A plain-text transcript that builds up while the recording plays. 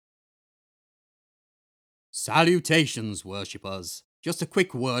Salutations, worshippers. Just a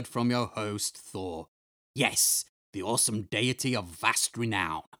quick word from your host, Thor. Yes, the awesome deity of vast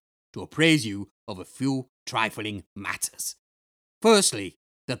renown, to appraise you of a few trifling matters. Firstly,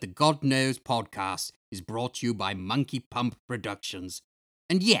 that the God Knows podcast is brought to you by Monkey Pump Productions.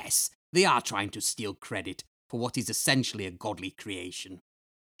 And yes, they are trying to steal credit for what is essentially a godly creation.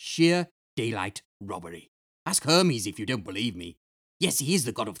 Sheer daylight robbery. Ask Hermes if you don't believe me. Yes, he is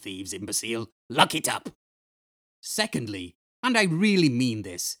the god of thieves, imbecile. Look it up. Secondly, and I really mean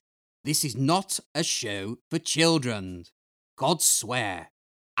this is not a show for children. God swear,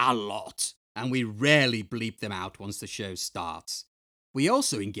 a lot, and we rarely bleep them out once the show starts. We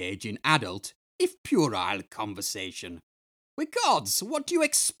also engage in adult, if puerile, conversation. We're gods, what do you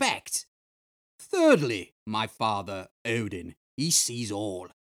expect? Thirdly, my father, Odin, he sees all,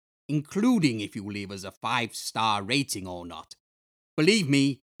 including if you leave us a 5-star rating or not. Believe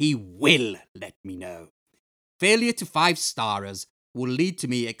me, he will let me know. Failure to 5-starers will lead to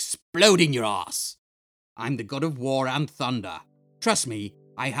me exploding your ass. I'm the god of war and thunder. Trust me,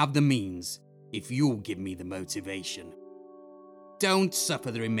 I have the means, if you'll give me the motivation. Don't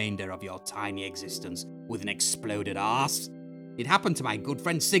suffer the remainder of your tiny existence with an exploded ass. It happened to my good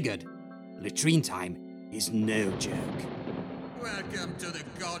friend Sigurd. Latrine time is no joke. Welcome to the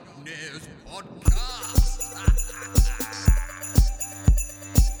God Knows podcast.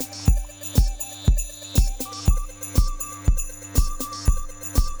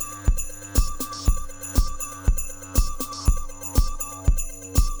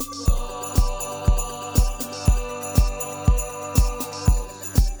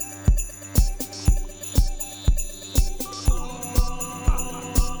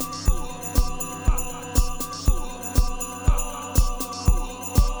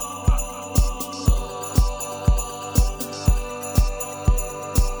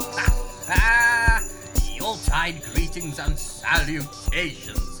 Yuletide greetings and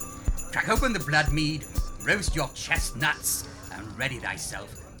salutations. Crack open the blood mead, roast your chestnuts, and ready thyself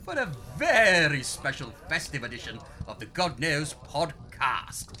for a very special festive edition of the God Knows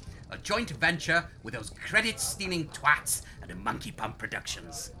podcast, a joint venture with those credit-stealing twats at the Monkey Pump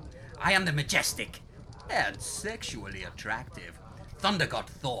Productions. I am the majestic and sexually attractive Thunder God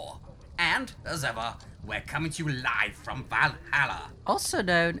Thor, and, as ever, we're coming to you live from Valhalla. Also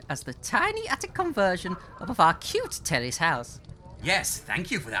known as the tiny attic conversion above our cute terrace house. Yes,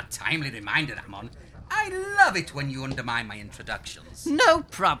 thank you for that timely reminder, Amon. I love it when you undermine my introductions. No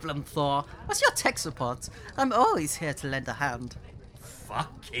problem, Thor. As your tech support, I'm always here to lend a hand.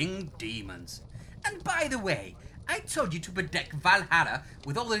 Fucking demons. And by the way, I told you to bedeck Valhalla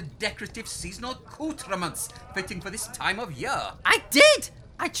with all the decorative seasonal accoutrements fitting for this time of year. I did!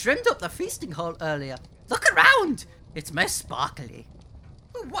 I trimmed up the feasting hall earlier. Look around! It's most sparkly.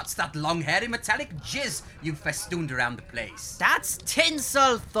 What's that long hairy metallic jizz you've festooned around the place? That's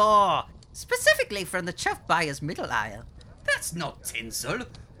tinsel, Thor! Specifically from the chuff buyer's middle aisle. That's not tinsel.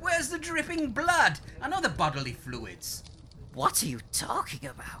 Where's the dripping blood and other bodily fluids? What are you talking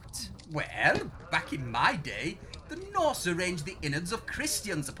about? Well, back in my day, the Norse arranged the innards of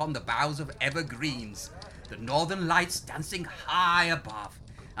Christians upon the boughs of evergreens, the northern lights dancing high above,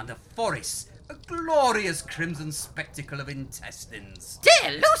 and the forests a glorious crimson spectacle of intestines.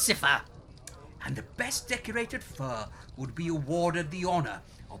 Dear Lucifer! And the best decorated fur would be awarded the honour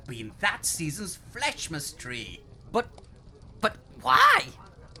of being that season's fleshmas tree. But why?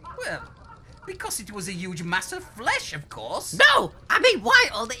 Well, because it was a huge mass of flesh, of course. No! I mean, why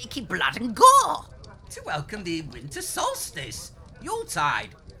all the icky blood and gore? To welcome the winter solstice. Yuletide.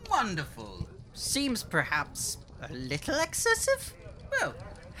 Wonderful. Seems perhaps a little excessive? Well,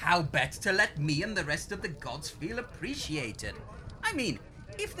 how better to let me and the rest of the gods feel appreciated? I mean,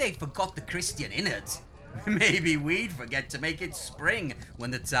 if they forgot the Christian innards, maybe we'd forget to make it spring when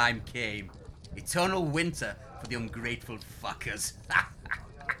the time came. Eternal winter for the ungrateful fuckers.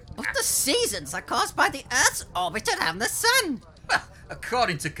 But the seasons are caused by the Earth's orbit around the sun. Well,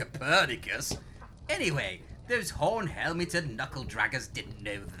 according to Copernicus. Anyway, those horn-helmeted knuckle-draggers didn't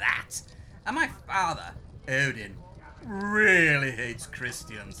know that. And my father, Odin, really hates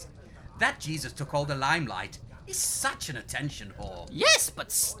Christians. That Jesus took all the limelight. He's such an attention whore. Yes,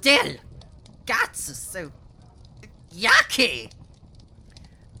 but still. Guts are so yucky.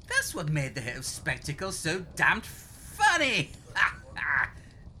 That's what made the whole spectacle so damned funny.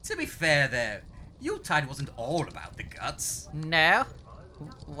 To be fair, though, Yuletide wasn't all about the guts. No?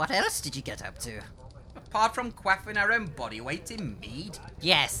 What else did you get up to? Apart from quaffing our own body weight in mead.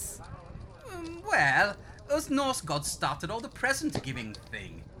 Yes. Well, us Norse gods started all the present-giving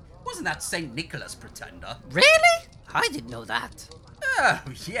thing. Wasn't that St. Nicholas, pretender? Really? I didn't know that. Oh,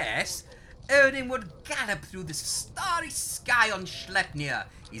 yes. Odin would gallop through the starry sky on Sleipnir,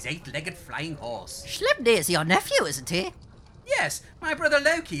 his 8-legged flying horse. Sleipnir's your nephew, isn't he? Yes, my brother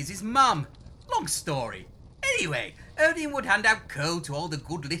Loki is his mum. Long story. Anyway, Odin would hand out coal to all the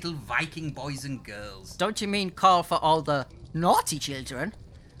good little Viking boys and girls. Don't you mean call for all the naughty children?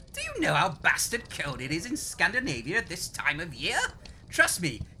 Do you know how bastard cold it is in Scandinavia at this time of year? Trust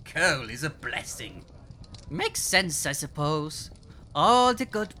me, coal is a blessing. Makes sense, I suppose. All the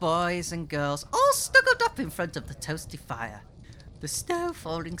good boys and girls all snuggled up in front of the toasty fire, the snow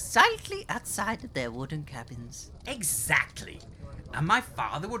falling silently outside of their wooden cabins. Exactly. And my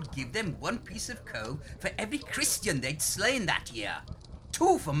father would give them 1 piece of coal for every Christian they'd slain that year.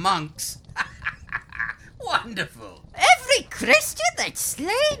 2 for monks. Wonderful. Every Christian they'd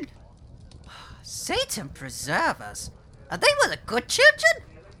slain? Satan preserve us. And they were the good children?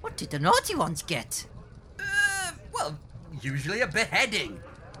 What did the naughty ones get? Well, usually a beheading.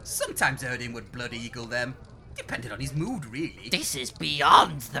 Sometimes Odin would blood eagle them. Depended on his mood, really. This is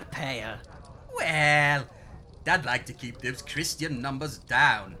beyond the pale. Well, Dad liked to keep those Christian numbers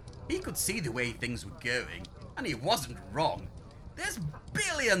down. He could see the way things were going, and he wasn't wrong. There's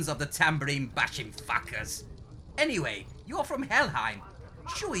billions of the tambourine-bashing fuckers. Anyway, you're from Helheim.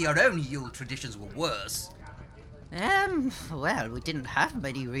 Surely your own Yule traditions were worse. Well, we didn't have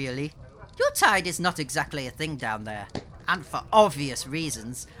many, really. Yuletide is not exactly a thing down there. And for obvious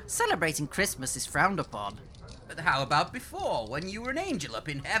reasons, celebrating Christmas is frowned upon. But how about before, when you were an angel up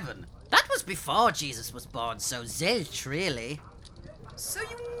in heaven? That was before Jesus was born, so zilch, really. So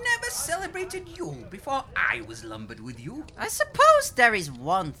you never celebrated Yule before I was lumbered with you? I suppose there is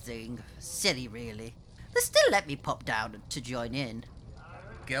one thing. Silly, really. They still let me pop down to join in.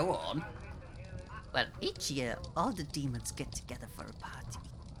 Go on. Well, each year, all the demons get together for a party.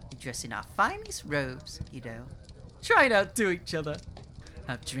 We dress in our finest robes, you know. Try and outdo each other.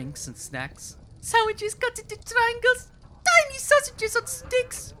 Have drinks and snacks. Sandwiches cut into triangles. Tiny sausages on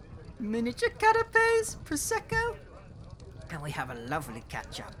sticks. Miniature canapes, prosecco. And we have a lovely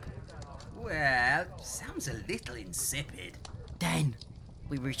catch-up. Well, sounds a little insipid. Then,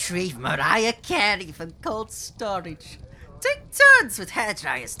 we retrieve Mariah Carey from cold storage. Take turns with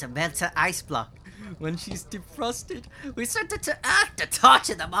hairdryers to melt her ice block. When she's defrosted, we send her to Earth to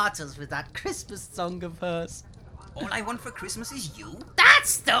torture the mortals with that Christmas song of hers. All I Want for Christmas Is You?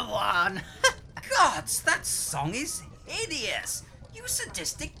 That's the one! Gods, that song is hideous! You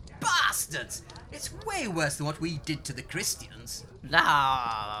sadistic bastards! It's way worse than what we did to the Christians. No,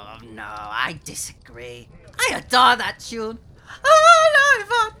 I disagree. I adore that tune. All I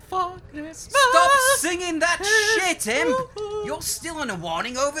want for Christmas. Stop singing that shit, Imp! You're still on a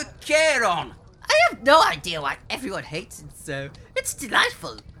warning over Charon. I have no idea why everyone hates it so. It's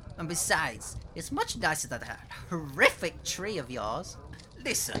delightful. And besides, it's much nicer than that horrific tree of yours.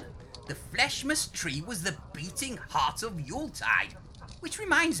 Listen, the Fleshmas tree was the beating heart of Yuletide. Which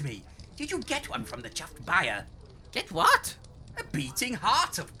reminds me, did you get one from the chuffed buyer? Get what? A beating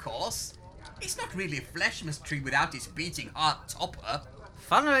heart, of course. It's not really a Fleshmas tree without its beating heart topper.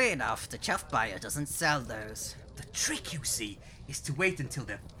 Funnily enough, the chuff buyer doesn't sell those. The trick, you see, is to wait until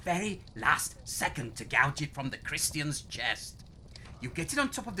the very last second to gouge it from the Christian's chest. You get it on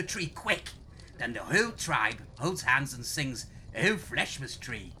top of the tree quick, then the whole tribe holds hands and sings, "Oh, Fleshmas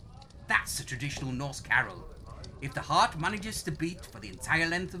tree." That's a traditional Norse carol. If the heart manages to beat for the entire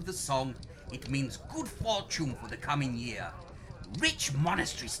length of the song, it means good fortune for the coming year. Rich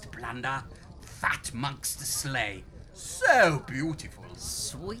monasteries to plunder, fat monks to slay. So beautiful.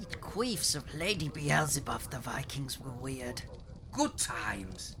 Sweet queefs of Lady Beelzebub, the Vikings were weird. Good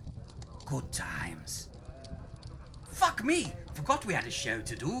times. Good times. Fuck me, forgot we had a show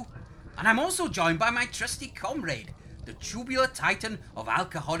to do. And I'm also joined by my trusty comrade, the tubular titan of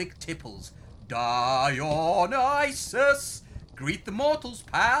alcoholic tipples, Dionysus. Greet the mortals,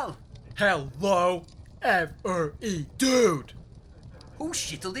 pal. Hello, F-R-E, dude! Who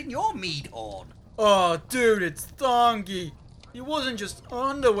shittled in your mead horn? Oh, dude, it's Thongy. He wasn't just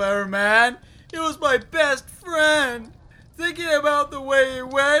underwear, man. He was my best friend. Thinking about the way he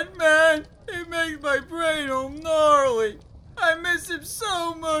went, man, it makes my brain all gnarly. I miss him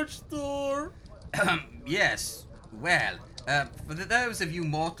so much, Thor. Yes. Well, for those of you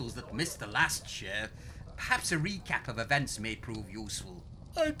mortals that missed the last show, perhaps a recap of events may prove useful.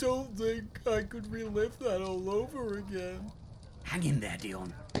 I don't think I could relive that all over again. Hang in there,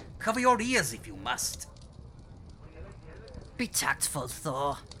 Dion. Cover your ears if you must. Be tactful,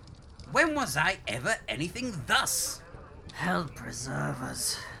 Thor. When was I ever anything thus? Hell preserve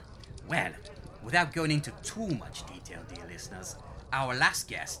us. Well, without going into too much detail, dear listeners, our last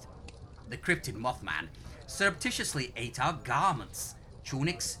guest, the cryptid Mothman, surreptitiously ate our garments,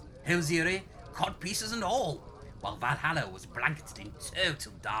 tunics, Hosiery, cod pieces and all, while Valhalla was blanketed in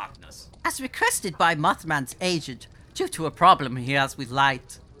total darkness. As requested by Mothman's agent, due to a problem he has with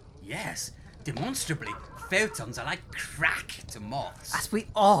light. Yes, demonstrably, photons are like crack to moths. As we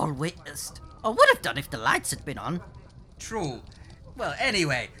all witnessed. Or would have done if the lights had been on. True. Well,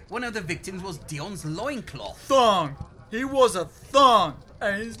 anyway, one of the victims was Dion's loincloth. Thong. He was a thong,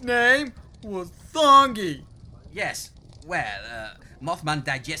 and his name was Thongy. Yes, well, Mothman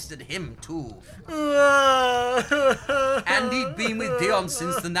digested him too. And he'd been with Dion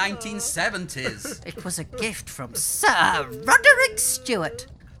since the 1970s. It was a gift from Sir Roderick Stewart,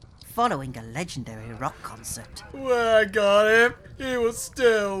 following a legendary rock concert. When I got him, he was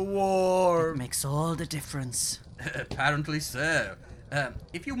still It warm. makes all the difference. Apparently so.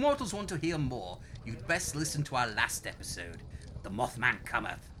 If you mortals want to hear more, you'd best listen to our last episode, The Mothman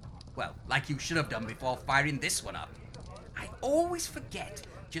Cometh. Well, like you should have done before firing this one up. I always forget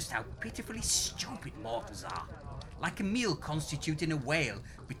just how pitifully stupid mortals are. Like a meal constituting a whale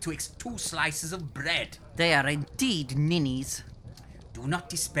betwixt two slices of bread. They are indeed ninnies. Do not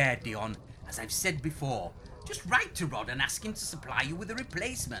despair, Dion. As I've said before, just write to Rod and ask him to supply you with a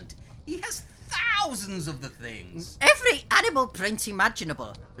replacement. He has thousands of the things. Every animal print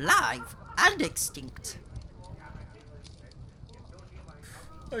imaginable, live and extinct.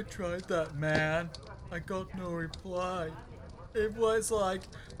 I tried that, man. I got no reply. It was like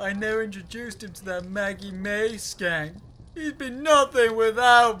I never introduced him to that Maggie May skank. He'd be nothing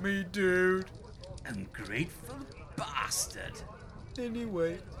without me, dude. Ungrateful bastard.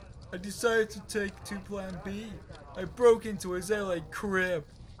 Anyway, I decided to take to Plan B. I broke into his LA crib.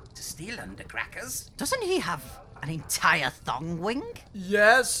 To steal undercrackers? Doesn't he have an entire thong wing?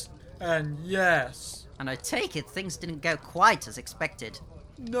 Yes and yes. And I take it things didn't go quite as expected.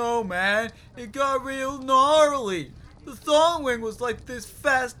 No, man, it got real gnarly. The thong wing was like this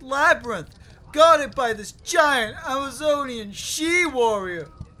vast labyrinth, guarded by this giant Amazonian she-warrior.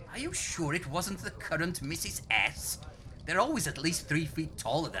 Are you sure it wasn't the current Mrs. S? They're always at least 3 feet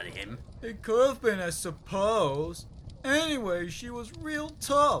taller than him. It could have been, I suppose. Anyway, she was real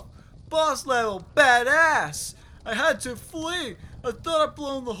tough. Boss level badass. I had to flee. I thought I'd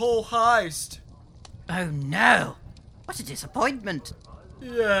blown the whole heist. Oh no! What a disappointment!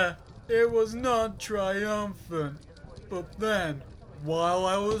 Yeah, it was not triumphant. But then, while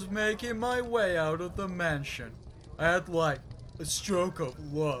I was making my way out of the mansion, I had like a stroke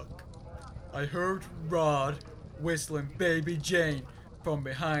of luck. I heard Rod whistling Baby Jane from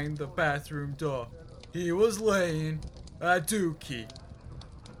behind the bathroom door. He was laying a dookie.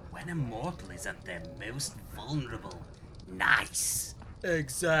 When a mortal is at their most vulnerable. Nice.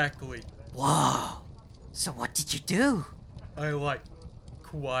 Exactly. Whoa! So what did you do? I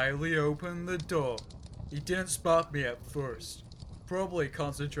quietly opened the door. He didn't spot me at first. Probably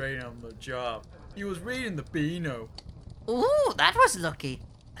concentrating on the job. He was reading the Beano. Ooh, that was lucky.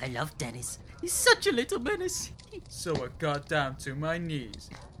 I love Dennis. He's such a little menace. So I got down to my knees,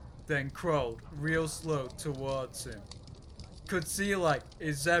 then crawled real slow towards him. Could see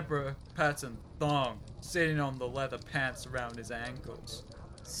his zebra pattern thong sitting on the leather pants around his ankles.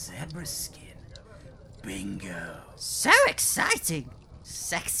 Zebra skin. Bingo. So exciting!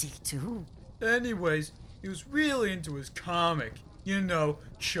 Sexy too. Anyways, he was really into his comic. You know,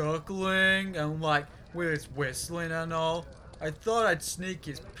 chuckling and with his whistling and all. I thought I'd sneak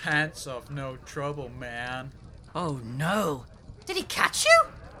his pants off, no trouble, man. Oh no! Did he catch you?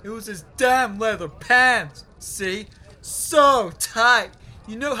 It was his damn leather pants, see? So tight.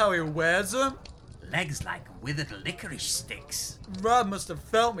 You know how he wears them? Legs like withered licorice sticks. Rod must have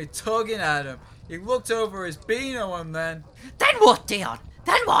felt me tugging at him. He looked over his Beano and then... Then what, Dion?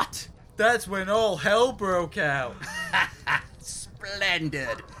 Then what? That's when all hell broke out.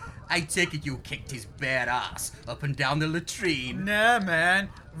 Splendid. I take it you kicked his bare ass up and down the latrine. Nah, man.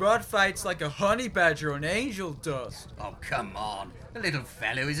 Rod fights like a honey badger on angel dust. Oh, come on. The little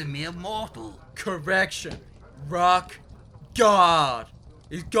fellow is a mere mortal. Correction. Rock God.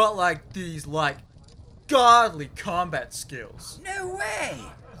 He's got these godly combat skills. No way.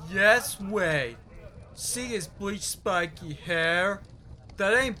 Yes way. See his bleached spiky hair?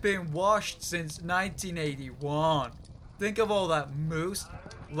 That ain't been washed since 1981. Think of all that mousse,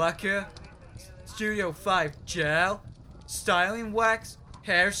 lacquer, Studio 5 gel, styling wax,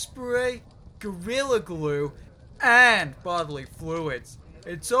 hairspray, Gorilla Glue, and bodily fluids.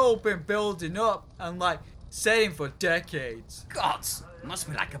 It's all been building up and setting for decades. Gods, must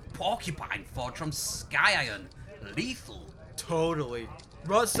be like a porcupine forged from sky iron. Lethal. Totally.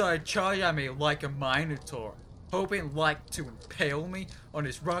 Rod started charging at me like a minotaur. hoping like to impale me on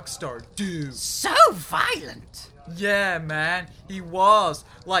his rockstar dude. So violent! Yeah, man, he was,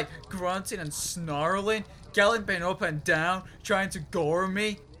 like, grunting and snarling, galloping up and down, trying to gore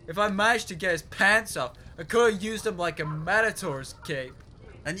me. If I managed to get his pants off, I could have used him like a matador's cape.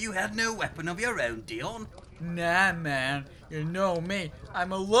 And you had no weapon of your own, Dion? Nah, man, you know me.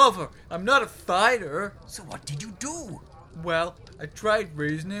 I'm a lover. I'm not a fighter. So what did you do? Well, I tried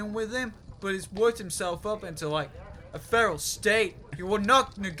reasoning with him, but he's worked himself up into, like, a feral state. He will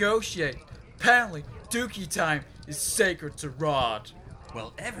not negotiate. Apparently, dookie time is sacred to Rod.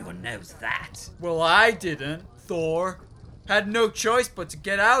 Well, everyone knows that. Well, I didn't, Thor. Had no choice but to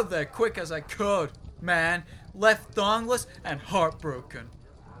get out of there quick as I could. Man, left thongless and heartbroken.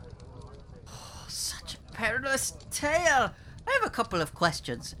 Such a perilous tale. I have a couple of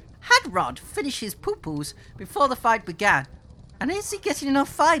questions. Had Rod finished his poo-poos before the fight began? And is he getting enough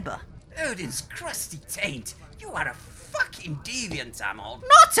fibre? Odin's crusty taint. You are a fucking deviant, Amon.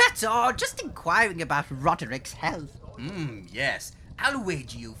 Not at all. Just inquiring about Roderick's health. Yes. I'll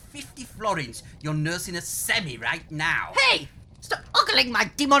wager you 50 florins you're nursing a semi right now. Hey! Stop ogling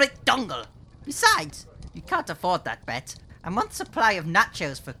my demonic dongle! Besides, you can't afford that bet. A month's supply of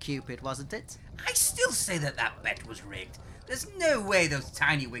nachos for Cupid, wasn't it? I still say that bet was rigged. There's no way those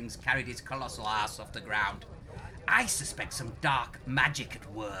tiny wings carried his colossal ass off the ground. I suspect some dark magic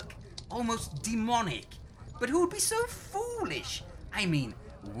at work. Almost demonic. But who'd be so foolish? I mean,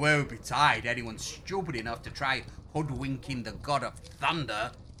 woe betide anyone stupid enough to try hoodwinking the god of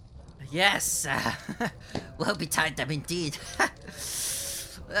thunder. Yes, woe betide them indeed.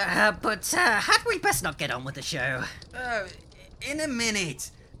 But had we best not get on with the show? In a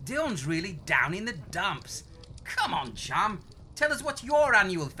minute. Dion's really down in the dumps. Come on, chum. Tell us what your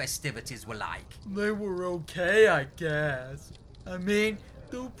annual festivities were like. They were okay, I guess. I mean,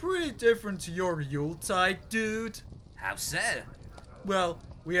 they were pretty different to your Yuletide, dude. How so? Well,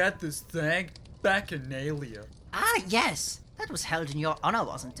 we had this thing, Bacchanalia. Ah, yes. That was held in your honor,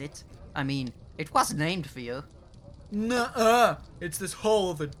 wasn't it? I mean, it was named for you. Nuh-uh. It's this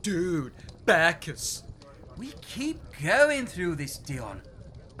whole other dude, Bacchus. We keep going through this, Dion.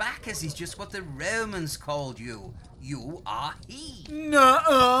 Bacchus is just what the Romans called you. You are he.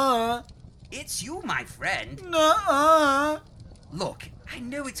 Nuh-uh. It's you, my friend. Nuh-uh. Look, I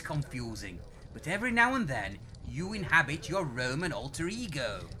know it's confusing, but every now and then, you inhabit your Roman alter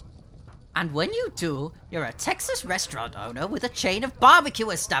ego. And when you do, you're a Texas restaurant owner with a chain of barbecue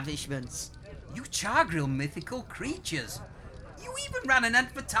establishments. You char-grill mythical creatures. You even ran an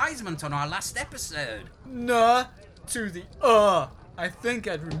advertisement on our last episode. Nah, to the I think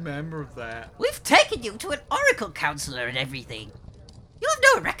I'd remember that. We've taken you to an oracle counselor and everything. You have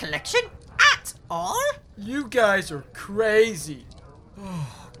no recollection at all? You guys are crazy.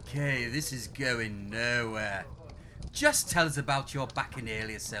 Okay, this is going nowhere. Just tell us about your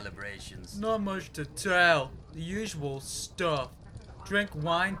Bacchanalia celebrations. Not much to tell. The usual stuff. Drink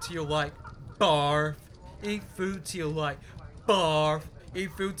wine till you like barf. Eat food till you like barf.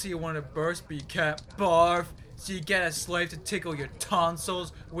 Eat food till you want to burst but you can't barf. So you get a slave to tickle your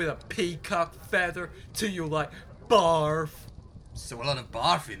tonsils with a peacock feather till you like barf. So a lot of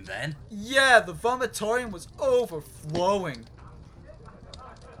barfing then? Yeah, the vomitorium was overflowing.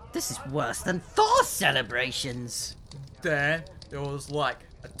 This is worse than Thor's celebrations. Then there was like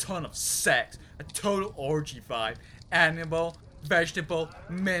a ton of sex, a total orgy vibe. Animal, vegetable,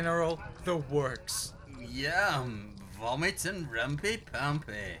 mineral, the works. Yum, vomit and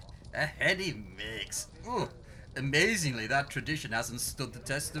rumpy-pumpy. A heady mix. Ooh, amazingly, that tradition hasn't stood the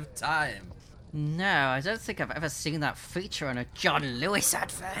test of time. No, I don't think I've ever seen that feature on a John Lewis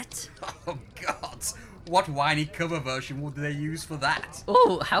advert. Oh, God. What whiny cover version would they use for that?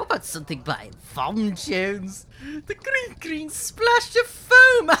 Oh, how about something by Vom Jones? The green splash of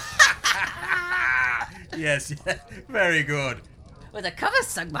foam! Yes, very good. With a cover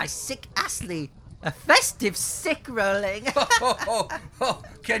sung by Sick Astley. A festive sick rolling.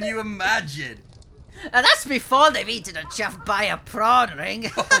 Can you imagine? And that's before they've eaten a chuff by a prawn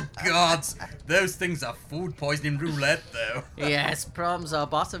ring. Oh, God. Those things are food poisoning roulette, though. Yes, proms are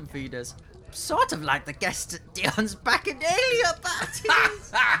bottom feeders. Sort of like the guests at Dion's Bacchanalia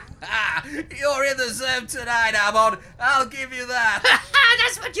parties. You're in the zone tonight, Amon. I'll give you that.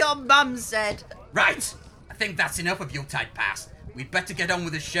 That's what your mum said. Right. I think that's enough of Yuletide past. We'd better get on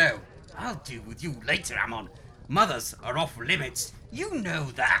with the show. I'll deal with you later, Amon. Mothers are off limits. You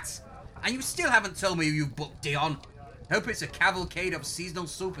know that. And you still haven't told me who you booked, Dion. Hope it's a cavalcade of seasonal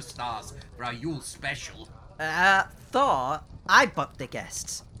superstars for our Yule special. Thor, I booked the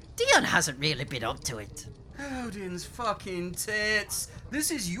guests. Dion hasn't really been up to it. Odin's fucking tits.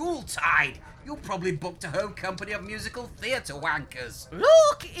 This is Yuletide. You probably booked a home company of musical theatre wankers.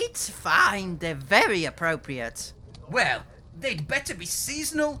 Look, it's fine. They're very appropriate. Well, they'd better be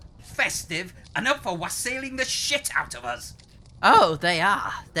seasonal, festive, and up for wassailing the shit out of us. Oh, they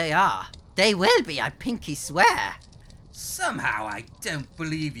are. They are. They will be, I pinky swear. Somehow I don't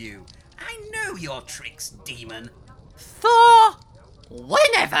believe you. I know your tricks, demon. Thor,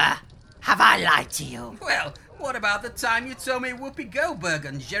 whenever have I lied to you? Well, what about the time you told me Whoopi Goldberg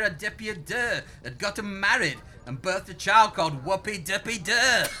and Gerard Depardieu had gotten married and birthed a child called Whoopi Dippy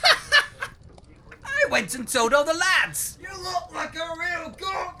Durr? I went and told all the lads. You look like a real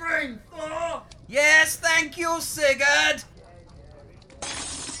goat brain, Thor! Yes, thank you, Sigurd.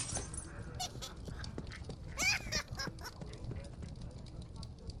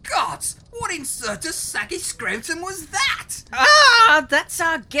 Gods, what insert of saggy scrotum was that? Ah, that's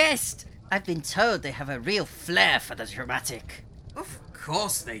our guest. I've been told they have a real flair for the dramatic. Of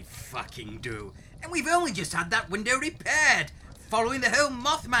course they fucking do. And we've only just had that window repaired, following the whole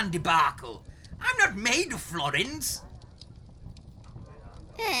Mothman debacle. I'm not made of florins.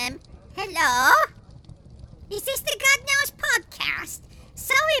 Hello? Is this the God Knows podcast?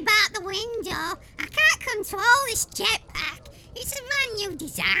 Sorry about the window. I can't control this jetpack. It's a brand new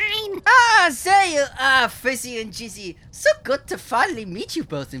design. Ah, there you are, Fizzy and Jizzy. So good to finally meet you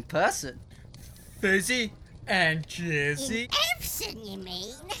both in person. Fizzy and Jizzy. In Epson, you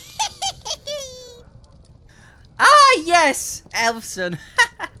mean? Ah, yes, Elfson.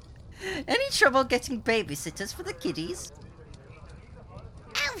 Any trouble getting babysitters for the kiddies?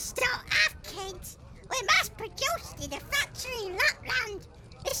 Elves don't have kids. We're mass-produced in a factory in Lapland.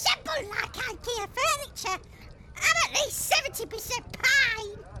 Assembled like IKEA furniture. I'm at least 70%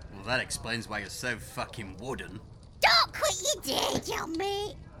 pine. Well, that explains why you're so fucking wooden. Don't quit your day job,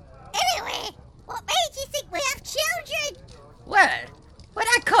 mate. Anyway, what made you think we have children? Well, when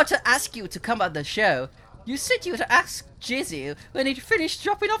I called to ask you to come on the show, you said you'd ask Jizzy when he'd finished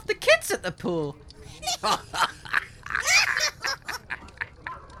dropping off the kids at the pool.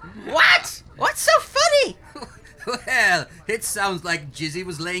 What? What's so funny? Well, it sounds like Jizzy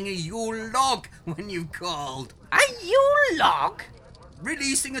was laying a Yule log when you called. A Yule log?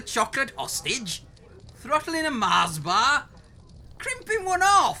 Releasing a chocolate hostage? Throttling a Mars bar? Crimping one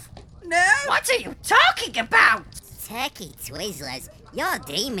off? No? What are you talking about? Turkey Twizzlers, your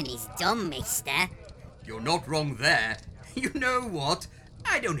demon is dumb, mister. You're not wrong there. You know what?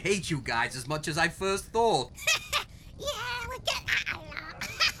 I don't hate you guys as much as I first thought. Yeah, we get that a lot.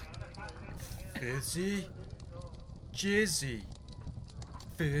 Fizzy, Jizzy.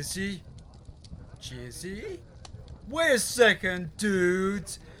 Fizzy, Jizzy? Wait a second,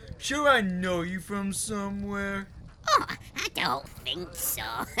 dudes. Sure I know you from somewhere? Oh, I don't think so.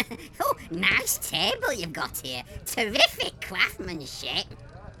 Oh, nice table you've got here. Terrific craftsmanship.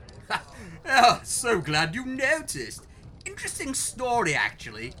 Oh, so glad you noticed. Interesting story,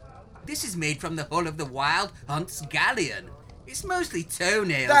 actually. This is made from the hull of the Wild Hunt's galleon. It's mostly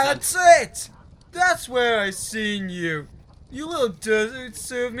toenails That's it! That's where I seen you. You little desert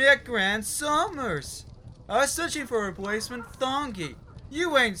served me at Grand Summers. I was searching for a replacement thongy.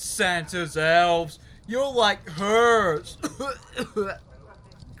 You ain't Santa's elves. You're like hers.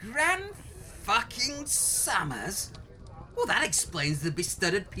 Grand fucking Summers? Well, that explains the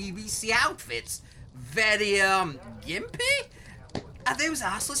bestudded PVC outfits. Very, gimpy? Are those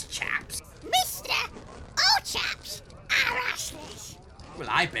arseless chaps? Mister, all chaps are assless. Well,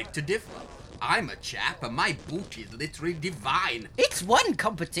 I beg to differ. I'm a chap and my boot is literally divine. It's won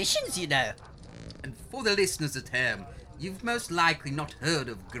competitions, you know. And for the listeners at home, you've most likely not heard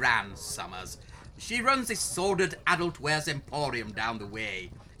of Gran Summers. She runs this sordid adult wears emporium down the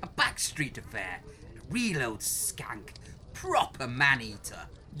way. A backstreet affair. A real old skank. Proper man-eater.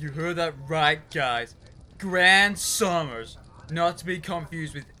 You heard that right, guys. Grand Summers. Not to be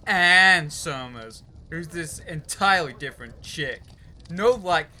confused with Ann Summers, who's this entirely different chick. No,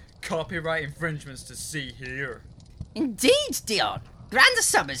 copyright infringements to see here. Indeed, Dion. Granda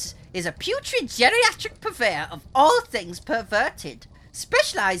Summers is a putrid geriatric purveyor of all things perverted,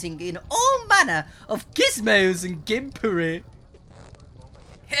 specializing in all manner of gizmos and gimpery.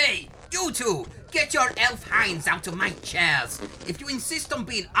 Hey, you two! Get your elf hinds out of my chairs. If you insist on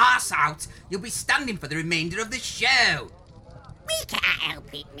being arse out, you'll be standing for the remainder of the show. We can't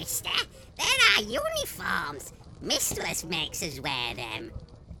help it, mister. They're our uniforms. Mistress makes us wear them.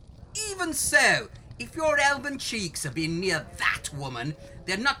 Even so, if your elven cheeks have been near that woman,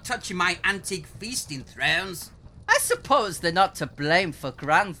 they're not touching my antique feasting thrones. I suppose they're not to blame for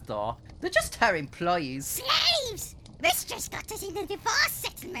Grandthor. They're just her employees. Slaves! Mistress got us in the divorce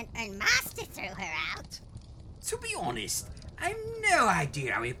settlement and Master threw her out. To be honest, I've no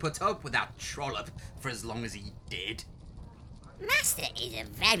idea how he put up with that trollop for as long as he did. Master is a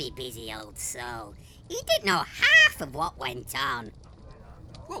very busy old soul. He didn't know half of what went on.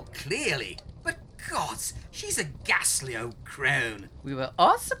 Well, clearly. But gods, she's a ghastly old crone. We were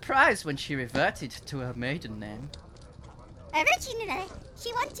all surprised when she reverted to her maiden name. Originally,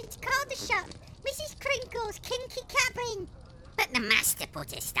 she wanted to call the shop Mrs. Crinkle's Kinky Cabin. But the master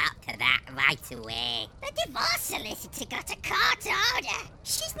put a stop to that right away. The divorce solicitor got a court order.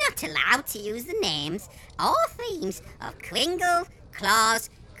 She's not allowed to use the names or themes of Kringle, Claus,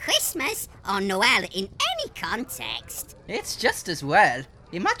 Christmas or Noel in any context. It's just as well.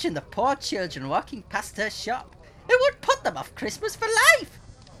 Imagine the poor children walking past her shop. It would put them off Christmas for life.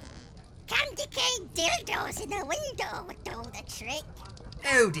 Candy cane dildos in the window would do the trick.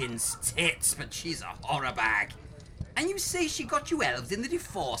 Odin's tits, but she's a horror bag. And you say she got you elves in the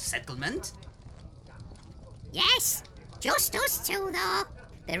divorce settlement? Yes, just us two though.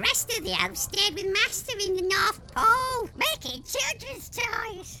 The rest of the elves stayed with Master in the North Pole, making children's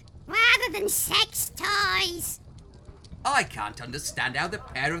toys rather than sex toys. I can't understand how the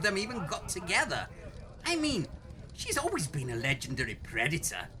pair of them even got together. I mean, she's always been a legendary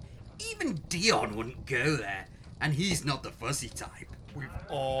predator. Even Dion wouldn't go there, and he's not the fussy type. We've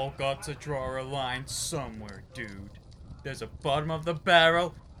all got to draw a line somewhere, dude. There's a bottom of the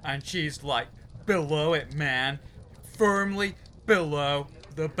barrel, and she's like below it, man. Firmly below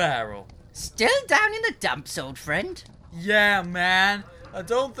the barrel. Still down in the dumps, old friend. Yeah, man. I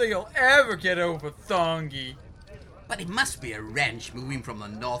don't think I'll ever get over Thongy. But it must be a wrench moving from the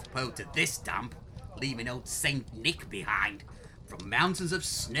North Pole to this dump, leaving old Saint Nick behind, from mountains of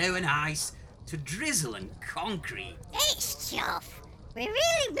snow and ice to drizzle and concrete. It's chuff. We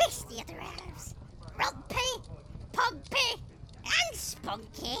really miss the other elves. Rumpy, Pumpy, and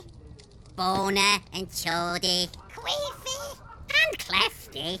Spunky. Boner and Chody, Queefy, and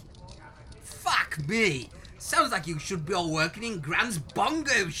Clefty. Fuck me! Sounds like you should be all working in Gran's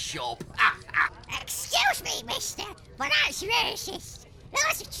bongo shop. Excuse me, mister, but that's racist.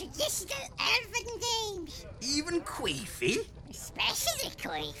 Those are traditional elven names. Even Queefy? Especially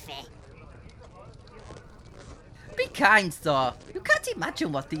Queefy. Be kind, though. You can't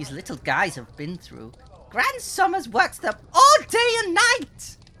imagine what these little guys have been through. Grand Summers works them all day and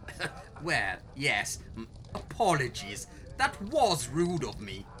night. Well, yes. Apologies. That was rude of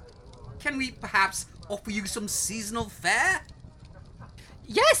me. Can we perhaps offer you some seasonal fare?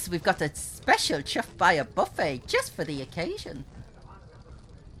 Yes, we've got a special chuff buyer buffet just for the occasion.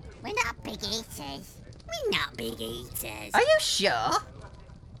 We're not big eaters. We're not big eaters. Are you sure?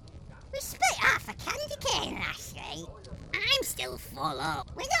 We split off a candy cane last night. I'm still full up.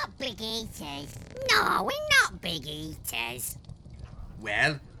 We're not big eaters. No, we're not big eaters.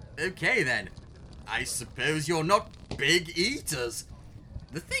 Well, okay then. I suppose you're not big eaters.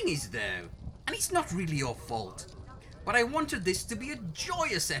 The thing is though, and it's not really your fault, but I wanted this to be a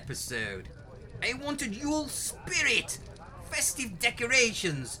joyous episode. I wanted Yule spirit, festive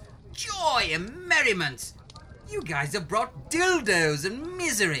decorations, joy and merriment. You guys have brought dildos and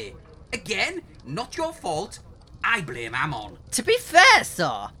misery. Again, not your fault. I blame Ammon. To be fair,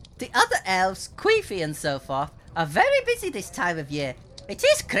 sir, the other elves, Queefy and so forth, are very busy this time of year. It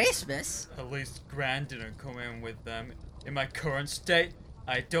is Christmas. At least Gran didn't come in with them. In my current state,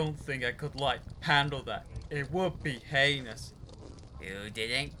 I don't think I could, handle that. It would be heinous. You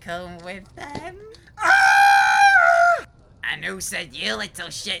didn't come with them? Ah! And who said you little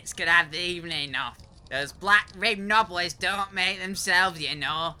shits could have the evening off? Those black-ribbed nobblers don't make themselves, you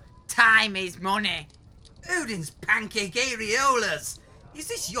know. Time is money. Odin's pancake areolas. Is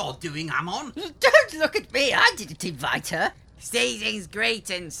this your doing, Ammon? Don't look at me, I didn't invite her. Season's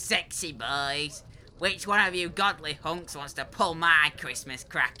greetings, sexy boys. Which one of you godly hunks wants to pull my Christmas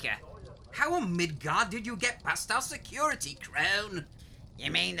cracker? How on Midgard did you get past our security, Crown?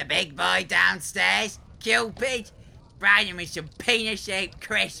 You mean the big boy downstairs? Cupid? Bribing with some penis-shaped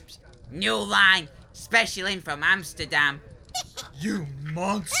crisps. New line, special in from Amsterdam. You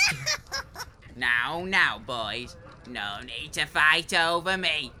monster! Now, boys. No need to fight over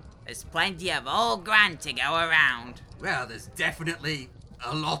me. There's plenty of old Gran to go around. Well, there's definitely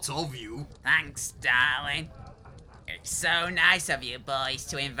a lot of you. Thanks, darling. It's so nice of you boys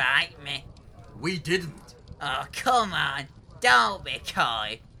to invite me. We didn't. Oh, come on. Don't be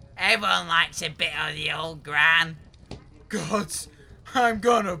coy. Everyone likes a bit of the old Gran. Gods, I'm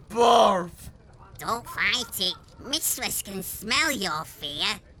gonna barf! Don't fight it. Mistress can smell your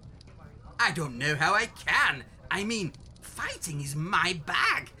fear. I don't know how I can. I mean, fighting is my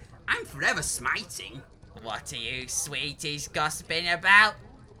bag. I'm forever smiting. What are you sweeties gossiping about?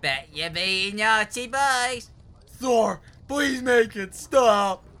 Bet you're being naughty boys. Thor, please make it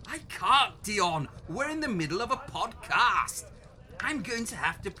stop. I can't, Dion. We're in the middle of a podcast. I'm going to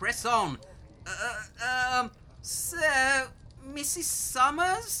have to press on. So, Mrs.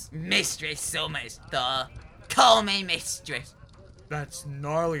 Summers? Mistress Summers, Thor. Call me mistress. That's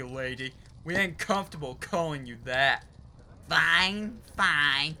gnarly, lady. We ain't comfortable calling you that. Fine.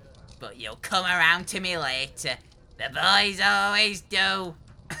 But you'll come around to me later. The boys always do.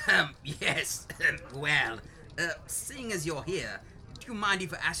 Yes. Well, seeing as you're here, do you mind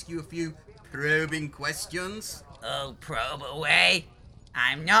if I ask you a few probing questions? Oh, probe away.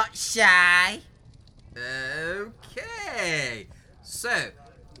 I'm not shy. Okay. So,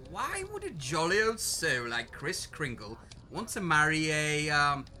 why would a jolly old soul like Kris Kringle want to marry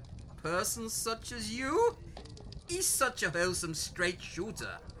a, person such as you? He's such a wholesome straight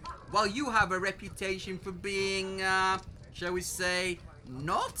shooter, while you have a reputation for being, shall we say,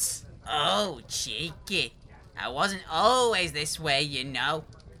 not? Oh, cheeky. I wasn't always this way, you know.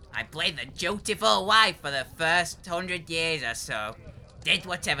 I played the dutiful wife for the first 100 years or so. Did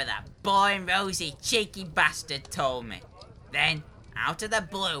whatever that boring, rosy, cheeky bastard told me. Then, out of the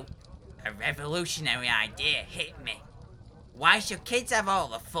blue, a revolutionary idea hit me. Why should kids have all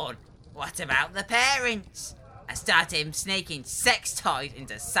the fun? What about the parents? I started sneaking sex toys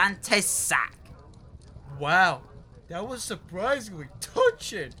into Santa's sack. Wow, that was surprisingly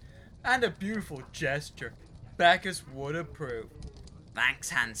touching. And a beautiful gesture. Bacchus would approve. Thanks,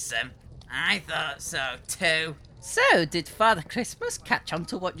 handsome. I thought so too. So, did Father Christmas catch on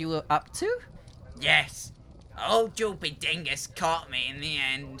to what you were up to? Yes, old Droopy Dingus caught me in the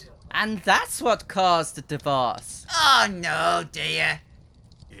end. And that's what caused the divorce. Oh no, dear.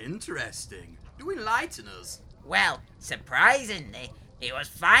 Interesting. Do enlighten us. Well, surprisingly, he was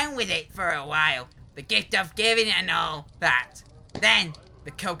fine with it for a while. The gift of giving and all that. Then, the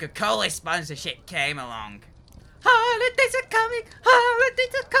Coca-Cola sponsorship came along. Holidays are coming!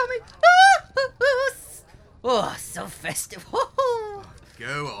 Holidays are coming! Oh, so festive.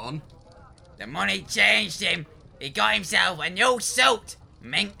 Go on. The money changed him. He got himself a new suit,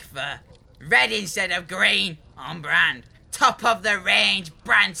 mink fur, red instead of green, on brand. Top of the range,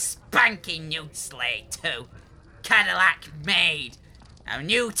 brand spanking new sleigh too. Cadillac made. A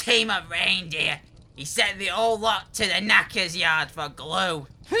new team of reindeer. He sent the old lot to the knacker's yard for glue.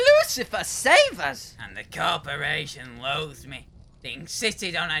 Lucifer, save us! And the corporation loathed me. They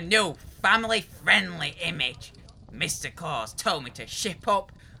insisted on a new, family-friendly image. Mr. Claus told me to ship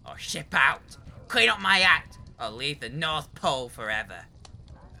up or ship out. Clean up my act or leave the North Pole forever.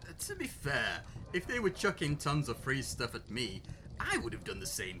 To be fair, if they were chucking tons of free stuff at me, I would have done the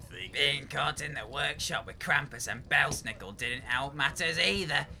same thing. Being caught in the workshop with Krampus and Belsnickel didn't help matters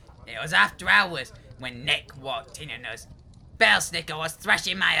either. It was after hours when Nick walked in on us. Belsnickel was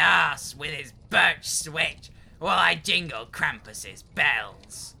thrashing my arse with his birch switch while I jingled Krampus's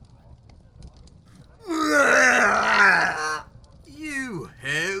bells. You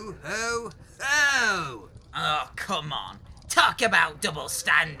ho ho ho! Oh, come on. Talk about double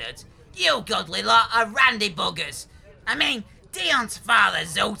standards. You goodly lot of randy buggers. I mean, Dion's father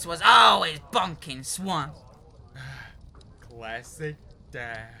Zeus was always bonking swans. Classic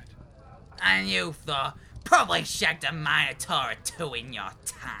dad. And you, Thor, probably shagged a minotaur or two in your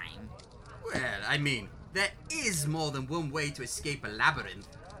time. Well, I mean, there is more than one way to escape a labyrinth.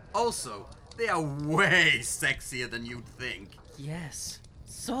 Also, they are way sexier than you'd think. Yes,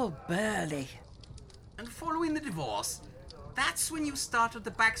 so burly. And following the divorce, that's when you started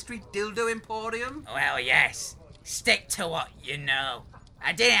the Backstreet Dildo Emporium? Well, yes. Stick to what you know.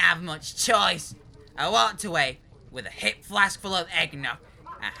 I didn't have much choice. I walked away with a hip flask full of eggnog,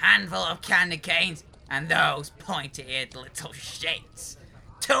 a handful of candy canes, and those pointy-eared little shits.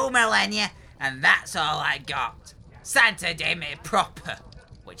 2 millennia, and that's all I got. Santa did me proper,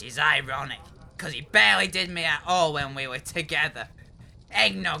 which is ironic, because he barely did me at all when we were together.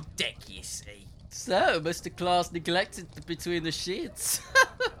 Eggnog dick, you see. So, Mr. Claus neglected between the sheets.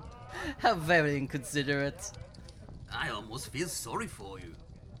 How very inconsiderate. I almost feel sorry for you.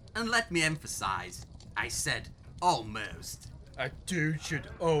 And let me emphasize, I said almost. A dude should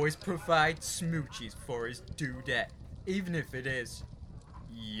always provide smoochies for his dudette, even if it is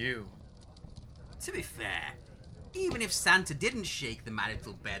you. To be fair, even if Santa didn't shake the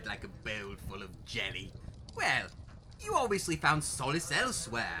marital bed like a bowl full of jelly, well, you obviously found solace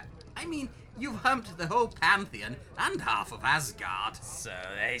elsewhere. I mean, you've humped the whole Pantheon and half of Asgard. So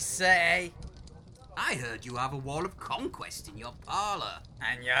they say. I heard you have a wall of conquest in your parlour.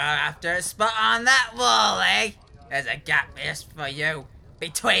 And you're after a spot on that wall, eh? There's a gap just for you,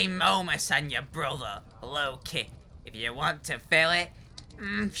 between Momus and your brother, Loki. If you want to fill it,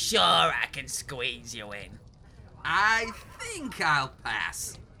 I'm sure I can squeeze you in. I think I'll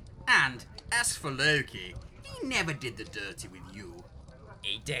pass. And as for Loki, he never did the dirty with you.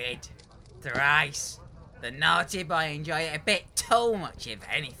 He did. Thrice. The naughty boy enjoyed it a bit too much, if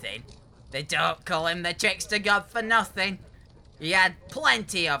anything. They don't call him the trickster god for nothing. He had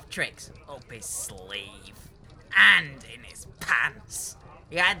plenty of tricks up his sleeve. And in his pants.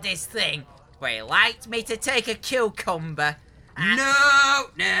 He had this thing where he liked me to take a cucumber.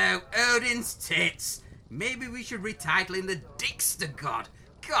 No, Odin's tits. Maybe we should retitle him the Dickster God.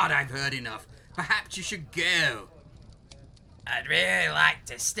 God, I've heard enough. Perhaps you should go. I'd really like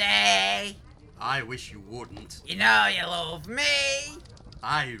to stay. I wish you wouldn't. You know you love me.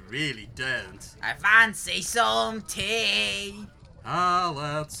 I really don't. I fancy some tea. I'll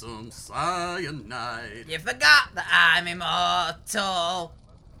add some cyanide. You forgot that I'm immortal.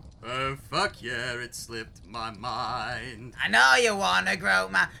 Oh, fuck yeah, it slipped my mind. I know you want to grow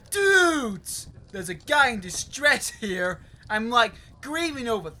my... Dudes! There's a guy in distress here. I'm like grieving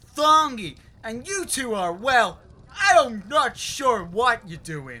over Thongy, and you two are, well, I'm not sure what you're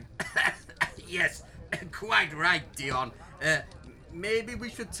doing. Yes, quite right, Dion. Maybe we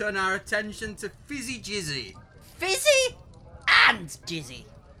should turn our attention to Fizzy Jizzy. Fizzy and Jizzy.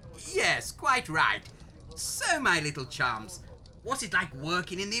 Yes, quite right. So, my little chums, what's it like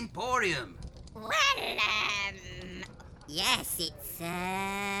working in the Emporium? Well, yes, it's,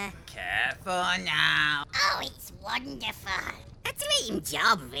 Careful now. oh, it's wonderful. A dream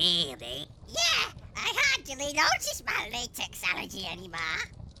job, really. Yeah, I hardly notice my latex allergy anymore.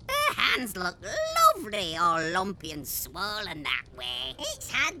 Her hands look lovely, all lumpy and swollen that way.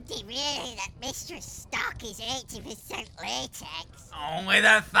 It's handy, really, that Mistress stock is 80% latex. Only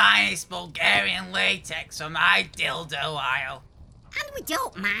the finest Bulgarian latex from my dildo aisle. And we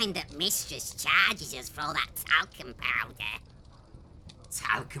don't mind that Mistress charges us for all that talcum powder.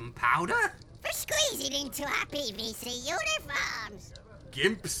 Talcum powder? For squeezing into our PVC uniforms.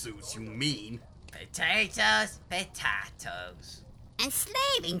 Gimp suits, you mean? Potatoes, potatoes. And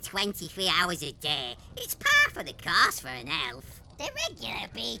slaving 23 hours a day, it's par for the course for an elf. The regular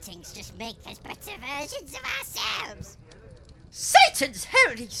beatings just make us better versions of ourselves. Satan's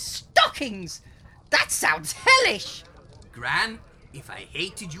hairy stockings! That sounds hellish! Gran, if I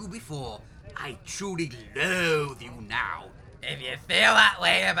hated you before, I truly loathe you now. If you feel that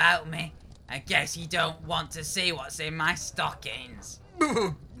way about me, I guess you don't want to see what's in my stockings.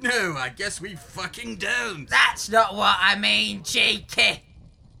 No, I guess we fucking don't. That's not what I mean, cheeky.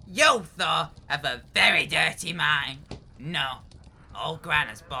 You, though, have a very dirty mind. No, old Gran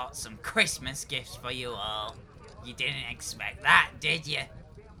has bought some Christmas gifts for you all. You didn't expect that, did you?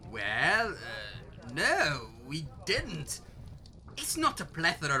 Well, no, we didn't. It's not a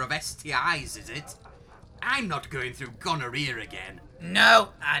plethora of STIs, is it? I'm not going through gonorrhea again. No,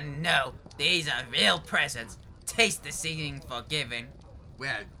 and no. These are real presents. Taste the seasoning for giving.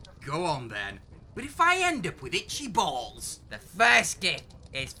 Well, go on then. But if I end up with itchy balls... The first gift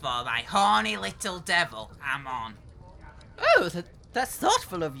is for my horny little devil, Amon. Oh, that's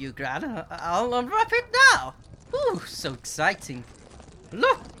thoughtful of you, Gran. I'll unwrap it now. Ooh, so exciting.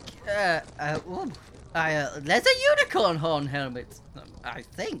 Look, there's a unicorn horn helmet, I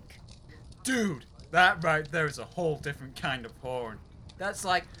think. Dude, that right there is a whole different kind of horn. That's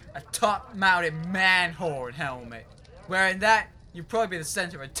like a top-mounted man horn helmet. Wearing that, you'd probably be the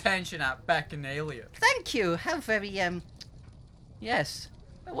center of attention at Bacchanalia. Thank you. How very, yes.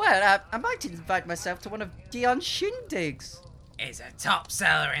 Well, I might invite myself to one of Dion's shindigs. It's a top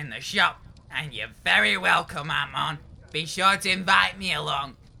seller in the shop, and you're very welcome, Amon. Be sure to invite me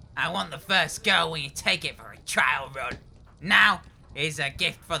along. I want the first go when you take it for a trial run. Now, here's a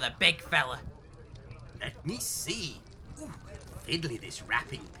gift for the big fella. Let me see. Ooh, fiddly this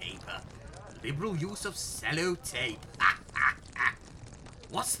wrapping paper. Liberal use of sellotape.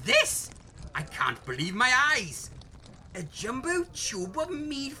 What's this? I can't believe my eyes. A jumbo tube of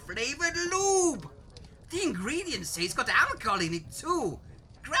mead-flavoured lube. The ingredients say it's got alcohol in it too.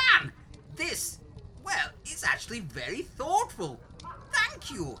 Gran, this, well, it's actually very thoughtful.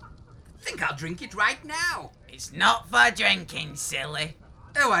 Thank you. Think I'll drink it right now. It's not for drinking, silly.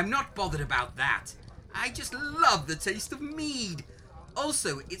 Oh, I'm not bothered about that. I just love the taste of mead.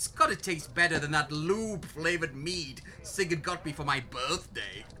 Also, it's gotta taste better than that lube-flavoured mead Sigurd got me for my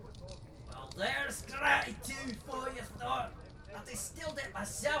birthday. Well, there's gratitude for your thought. I distilled it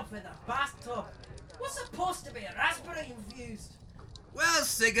myself in a bathtub. What's supposed to be raspberry infused? Well,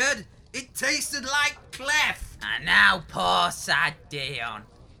 Sigurd, it tasted like clef. And now, poor sad Dion,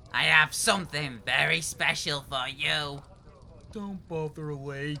 I have something very special for you. Don't bother,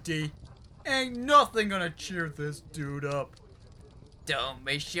 lady. Ain't nothing gonna cheer this dude up. Don't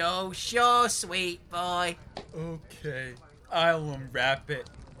be so sweet, boy. Okay, I'll unwrap it,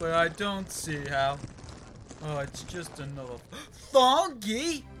 but I don't see how. Oh, it's just another...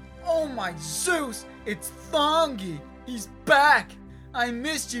 Thongy? Oh my Zeus, it's Thongy. He's back. I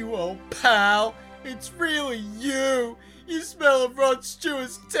missed you, old pal. It's really you. You smell of Rod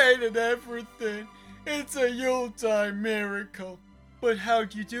Stewart's taint and everything. It's a Yuletide miracle. But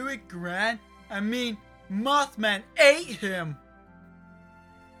how'd you do it, Gran? I mean, Mothman ate him.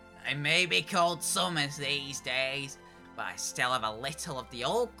 I may be called Summers these days, but I still have a little of the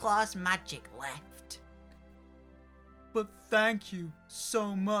old class magic left. But thank you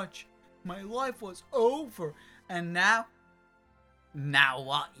so much. My life was over, and now... Now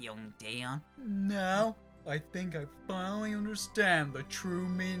what, young Dion? Now, I think I finally understand the true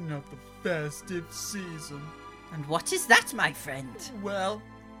meaning of the festive season. And what is that, my friend? Well,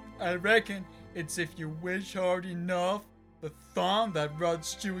 I reckon it's if you wish hard enough, the thong that Rod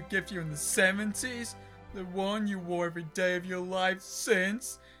Stewart gave you in the 70s, the one you wore every day of your life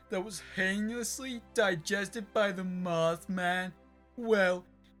since, that was heinously digested by the Mothman, well,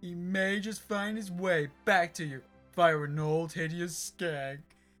 he may just find his way back to you via an old hideous skag.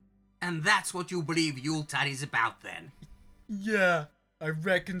 And that's what you believe Yuletide is about, then? Yeah, I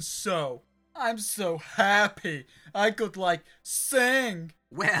reckon so. I'm so happy I could, sing.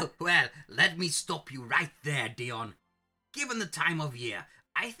 Well, let me stop you right there, Dion. Given the time of year,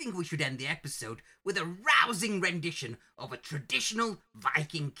 I think we should end the episode with a rousing rendition of a traditional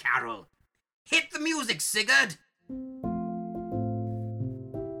Viking carol. Hit the music, Sigurd!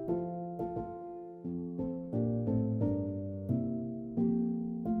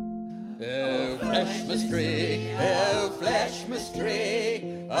 Oh, flesh mystery, oh, flesh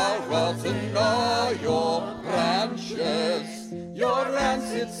mystery, how rotten are your branches. Your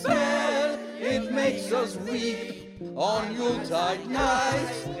rancid smell, it makes us weep. On Yuletide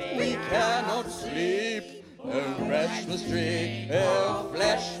nights, we cannot sleep. Oh, flesh mystery, oh,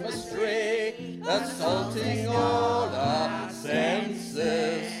 flesh mystery, assaulting all our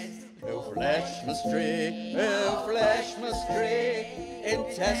senses. Oh, flesh mystery, oh, flesh mystery,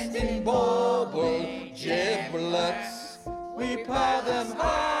 intestine bauble giblets. We pile them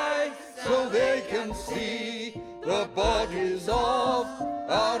high so they can see the bodies of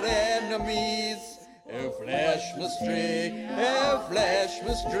our enemies. Oh, flesh mystery, oh, flesh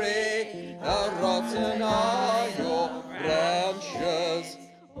mystery, how rotten are your branches.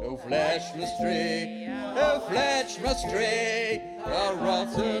 Oh, flesh mystery, oh, flesh mystery, how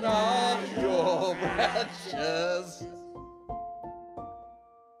rotten are your branches.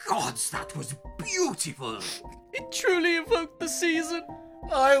 Gods, that was beautiful! It truly evoked the season.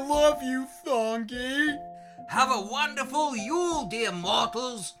 I love you, Thongy. Have a wonderful Yule, dear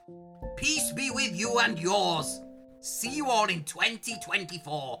mortals! Peace be with you and yours. See you all in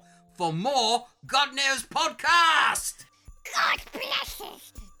 2024 for more God Knows Podcast! God bless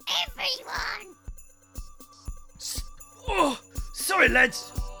us, everyone. Oh, sorry,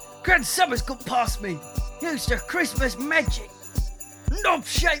 lads. Grand Summer's got past me. Used her Christmas magic.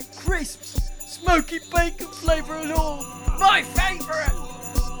 Knob-shaped crisps, smoky bacon flavour and all. My favourite.